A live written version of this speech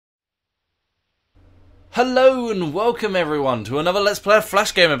Hello and welcome everyone to another Let's Play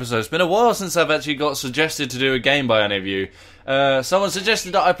Flash game episode. It's been a while since I've actually got suggested to do a game by any of you. Someone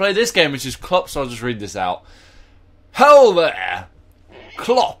suggested that I play this game, which is Clop, so I'll just read this out. Hell there!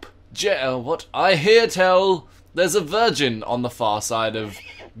 Clop, what I hear tell, there's a virgin on the far side of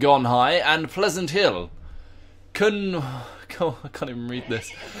Gone High and Pleasant Hill. I can't even read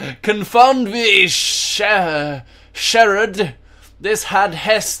this. Confound me, Sherrod. This had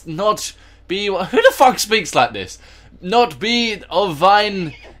hest not be... Who the fuck speaks like this? Not be of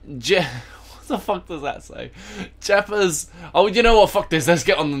thine... What the fuck does that say? Chappers... Oh, you know what? Fuck this. Let's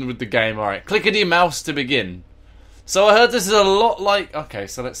get on with the game. Alright. Clickety mouse to begin. So I heard this is a lot like... Okay,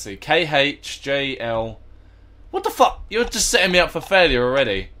 so let's see. KHJL... What the fuck? You're just setting me up for failure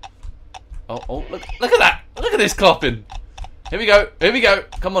already. Oh, look at that. Look at this clopping. Here we go. Here we go.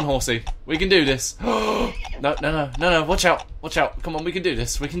 Come on, horsey. We can do this. No. Watch out. Watch out. Come on, we can do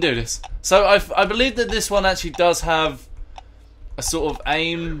this. We can do this. So I believe that this one actually does have a sort of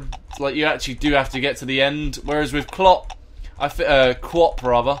aim. Like you actually do have to get to the end. Whereas with Clop, Quop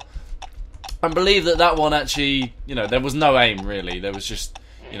rather, I believe that one actually, you know, there was no aim really. There was just,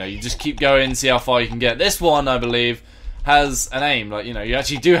 you know, you just keep going, see how far you can get. This one, I believe, has an aim. Like, you know, you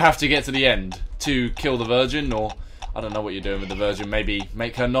actually do have to get to the end to kill the virgin, or I don't know what you're doing with the virgin. Maybe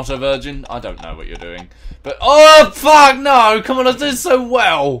make her not a virgin. I don't know what you're doing. But, oh, fuck, no. Come on, I did so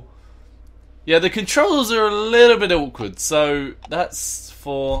well. Yeah, the controls are a little bit awkward. So, that's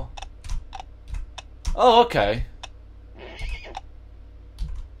for... Oh, okay.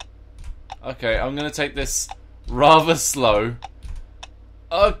 Okay, I'm going to take this rather slow.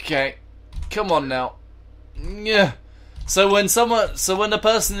 Okay. Come on now. Yeah. So when the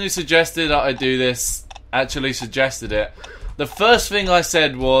person who suggested that I do this actually suggested it, the first thing I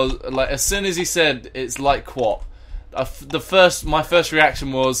said was, like, as soon as he said it's like Quop, my first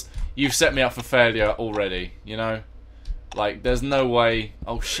reaction was, you've set me up for failure already, you know? Like, there's no way.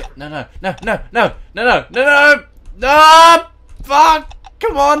 Oh shit, no, fuck,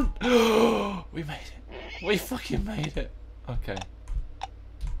 come on. We made it. We fucking made it. Okay,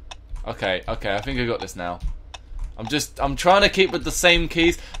 I think I got this now. I'm trying to keep with the same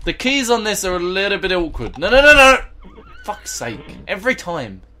keys. The keys on this are a little bit awkward. No. Fuck's sake. Every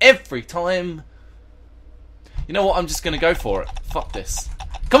time. You know what? I'm just going to go for it. Fuck this.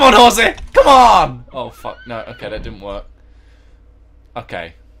 Come on, horsey. Come on. Oh, fuck. No. Okay, that didn't work.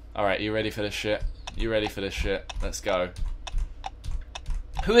 Okay. Alright, you ready for this shit? Let's go.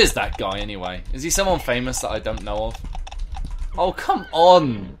 Who is that guy, anyway? Is he someone famous that I don't know of? Oh, come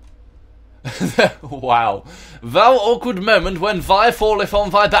on. Wow. Thou awkward moment when thy falleth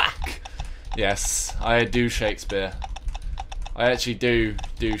on thy back. Yes, I do Shakespeare. I actually do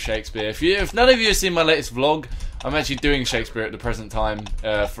Shakespeare. If none of you have seen my latest vlog, I'm actually doing Shakespeare at the present time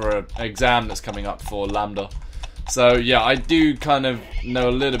for an exam that's coming up for Lambda. So yeah, I do kind of know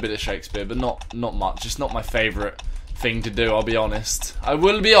a little bit of Shakespeare, but not much. It's not my favourite thing to do, I'll be honest. I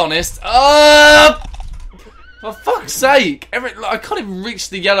will be honest. For fuck's sake! I can't even reach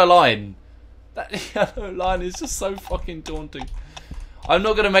the yellow line. That yellow line is just so fucking daunting. I'm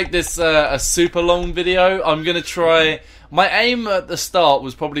not going to make this a super long video. I'm going to try... My aim at the start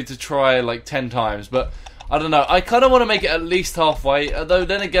was probably to try like 10 times, but I don't know. I kind of want to make it at least halfway, although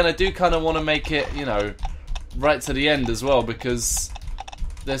then again I do kind of want to make it, you know, right to the end as well, because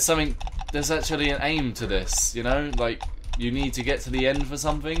there's actually an aim to this, you know? Like, you need to get to the end for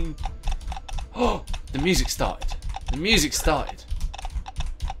something. Oh, the music started.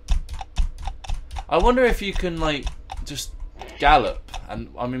 I wonder if you can, like, just gallop, and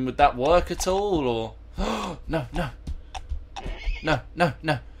I mean, would that work at all, or... No.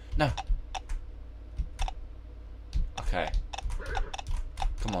 Okay.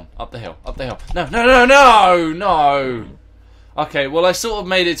 Come on, up the hill. No. Okay, well, I sort of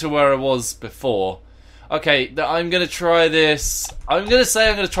made it to where I was before. Okay, I'm going to try this. I'm going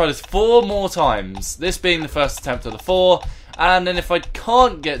to try this 4 more times. This being the first attempt of the 4. And then if I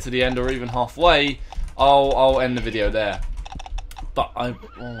can't get to the end or even halfway, I'll end the video there. But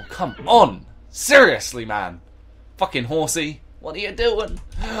oh, come on. Seriously, man. Fucking horsey. What are you doing?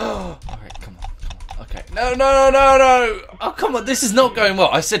 Alright, come on. Okay. No. Oh, come on. This is not going well.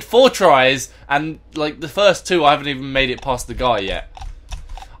 I said 4 tries, and like the first 2, I haven't even made it past the guy yet.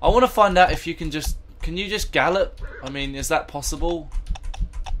 I want to find out if you can just... Can you just gallop? I mean, is that possible?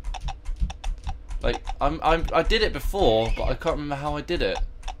 Like, I did it before, but I can't remember how I did it.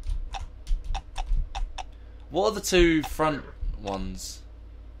 What are the 2 front ones?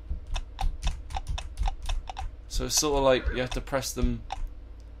 So it's sort of like you have to press them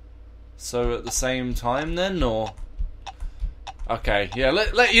so at the same time then, or... Okay, yeah,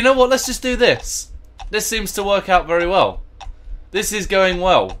 you know what, let's just do this. this seems to work out very well. This is going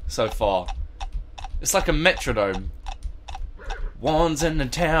well so far. It's like a metronome. Once in the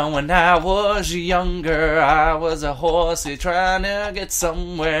town when I was younger, I was a horsey trying to get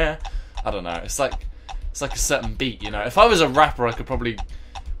somewhere. I don't know. It's like a certain beat, you know. If I was a rapper, I could probably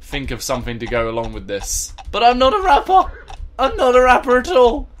think of something to go along with this. But I'm not a rapper. I'm not a rapper at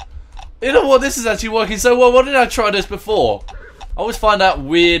all. You know what? This is actually working so well. Why didn't I try this before? I always find out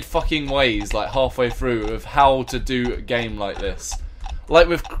weird fucking ways, like halfway through, of how to do a game like this. Like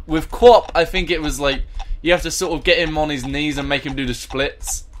with Clop, I think it was like you have to sort of get him on his knees and make him do the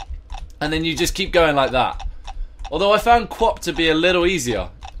splits, and then you just keep going like that. Although I found Clop to be a little easier,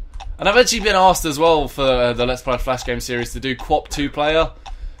 and I've actually been asked as well for the Let's Play Flash Game series to do Clop 2-player,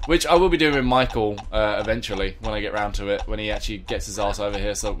 which I will be doing with Michael eventually when I get round to it, when he actually gets his ass over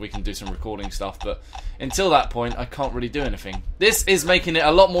here so we can do some recording stuff. But until that point, I can't really do anything. This is making it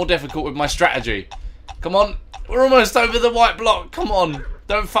a lot more difficult with my strategy. Come on, we're almost over the white block. Come on,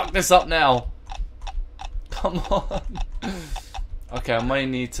 don't fuck this up now. Come on. Okay, I may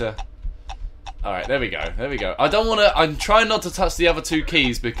need to... Alright, there we go, there we go. I don't want to... I'm trying not to touch the other two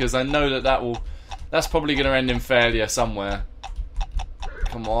keys because I know that's probably going to end in failure somewhere.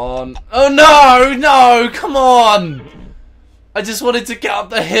 Come on. Oh no, no, come on! I just wanted to get up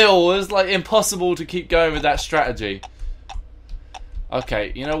the hill. It was like impossible to keep going with that strategy.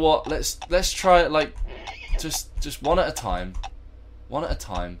 Okay, you know what? Let's try it like just one at a time. One at a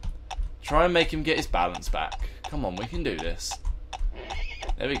time. Try and make him get his balance back. Come on, we can do this.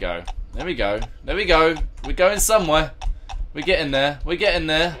 There we go. There we go. There we go. We're going somewhere. We're getting there. We're getting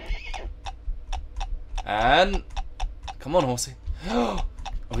there. And come on, horsey.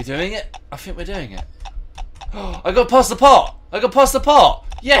 Are we doing it? I think we're doing it. I got past the pot. I got past the pot.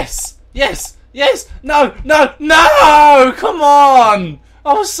 Yes. Yes. Yes. No. No. No. Come on.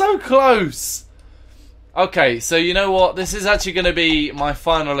 I was so close. Okay, so you know what? This is actually going to be my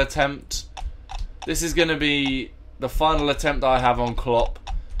final attempt. This is going to be the final attempt I have on Clop,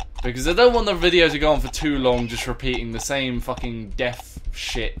 because I don't want the video to go on for too long just repeating the same fucking deaf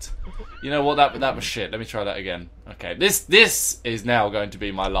shit. You know what? That was shit. Let me try that again. Okay, this is now going to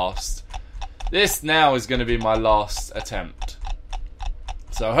be my last. This now is going to be my last attempt.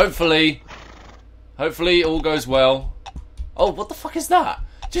 So hopefully all goes well. Oh, what the fuck is that?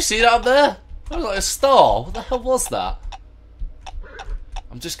 Did you see that up there? That was like a star. What the hell was that?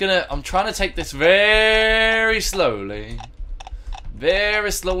 I'm trying to take this very slowly.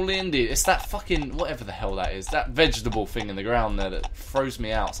 Very slowly indeed. It's that fucking, whatever the hell that is. That vegetable thing in the ground there that throws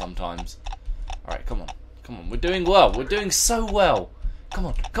me out sometimes. Alright, come on. Come on. We're doing well. We're doing so well. Come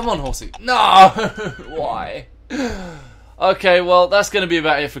on. Come on, horsey. No! Why? Okay, well, that's going to be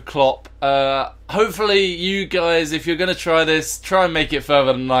about it for Clop. Hopefully, you guys, if you're going to try this, try and make it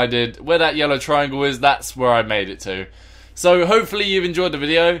further than I did. Where that yellow triangle is, that's where I made it to. So, hopefully, you've enjoyed the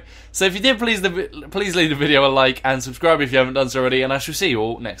video. So, if you did, please leave the video a like and subscribe if you haven't done so already. And I shall see you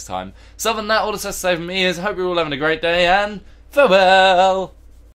all next time. So, other than that, all that's to say from me is I hope you're all having a great day and farewell!